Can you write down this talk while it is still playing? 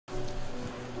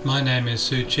My name is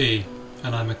Syu Kyi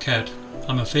and I'm a cat.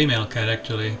 I'm a female cat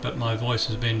actually, but my voice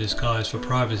has been disguised for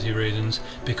privacy reasons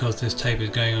because this tape is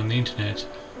going on the internet.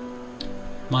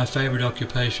 My favourite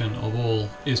occupation of all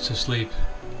is to sleep,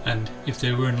 and if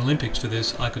there were an Olympics for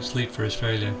this, I could sleep for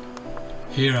Australia.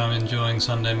 Here I'm enjoying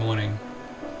Sunday morning.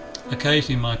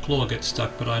 Occasionally my claw gets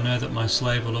stuck, but I know that my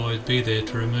slave will always be there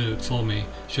to remove it for me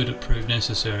should it prove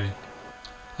necessary.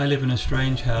 I live in a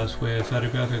strange house where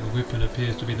photographic equipment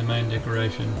appears to be the main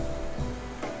decoration.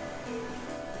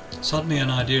 Suddenly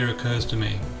an idea occurs to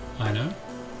me. I know.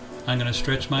 I'm going to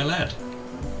stretch my lat.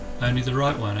 Only the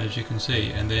right one, as you can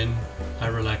see, and then I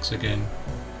relax again.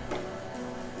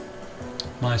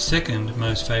 My second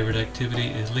most favourite activity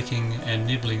is licking and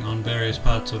nibbling on various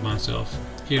parts of myself.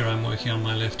 Here I'm working on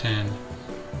my left hand.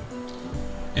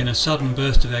 In a sudden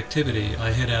burst of activity,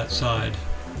 I head outside.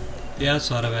 The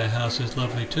outside of our house is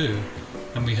lovely too,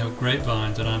 and we have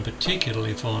grapevines, and I'm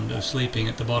particularly fond of sleeping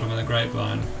at the bottom of the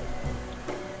grapevine.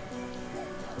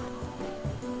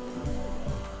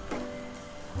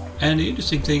 And the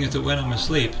interesting thing is that when I'm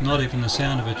asleep, not even the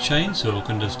sound of a chainsaw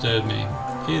can disturb me.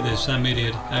 Here there's some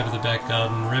idiot over the back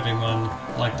garden revving one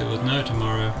like there was no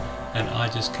tomorrow, and I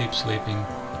just keep sleeping.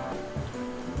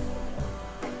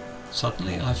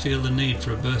 Suddenly I feel the need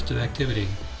for a burst of activity.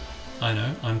 I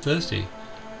know, I'm thirsty,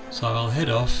 so I'll head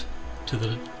off to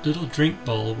the little drink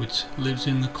bowl which lives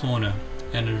in the corner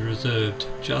and is reserved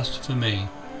just for me.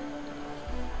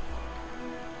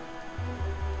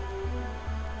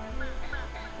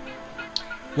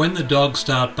 When the dogs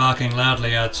start barking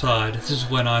loudly outside, this is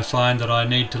when I find that I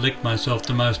need to lick myself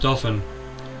the most often.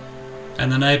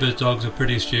 And the neighbours' dogs are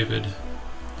pretty stupid.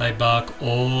 They bark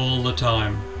all the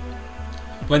time.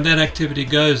 When that activity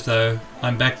goes though,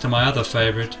 I'm back to my other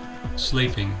favourite,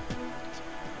 sleeping.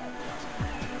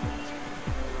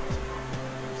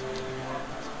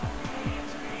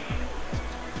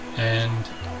 And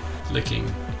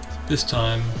licking. This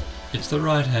time it's the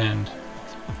right hand.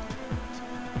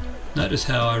 Notice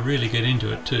how I really get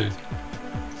into it too.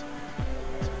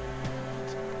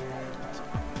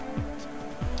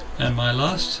 And my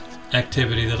last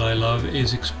activity that I love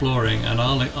is exploring, and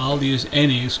I'll use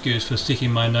any excuse for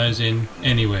sticking my nose in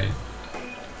anywhere.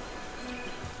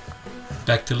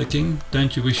 Back to licking.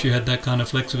 Don't you wish you had that kind of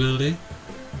flexibility?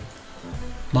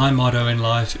 My motto in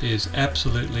life is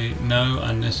absolutely no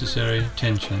unnecessary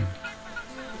tension.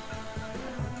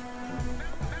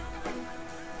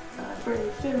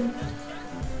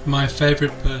 My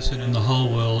favourite person in the whole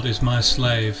world is my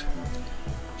slave.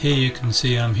 Here you can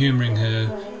see I'm humouring her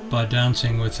by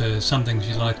dancing with her, something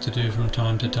she likes to do from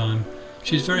time to time.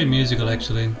 She's very musical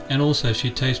actually, and also she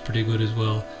tastes pretty good as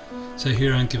well. So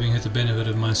here I'm giving her the benefit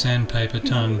of my sandpaper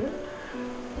tongue.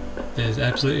 There's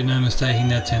absolutely no mistaking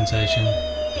that sensation.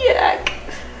 Yuck!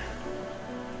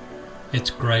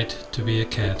 It's great to be a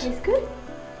cat. Tastes good?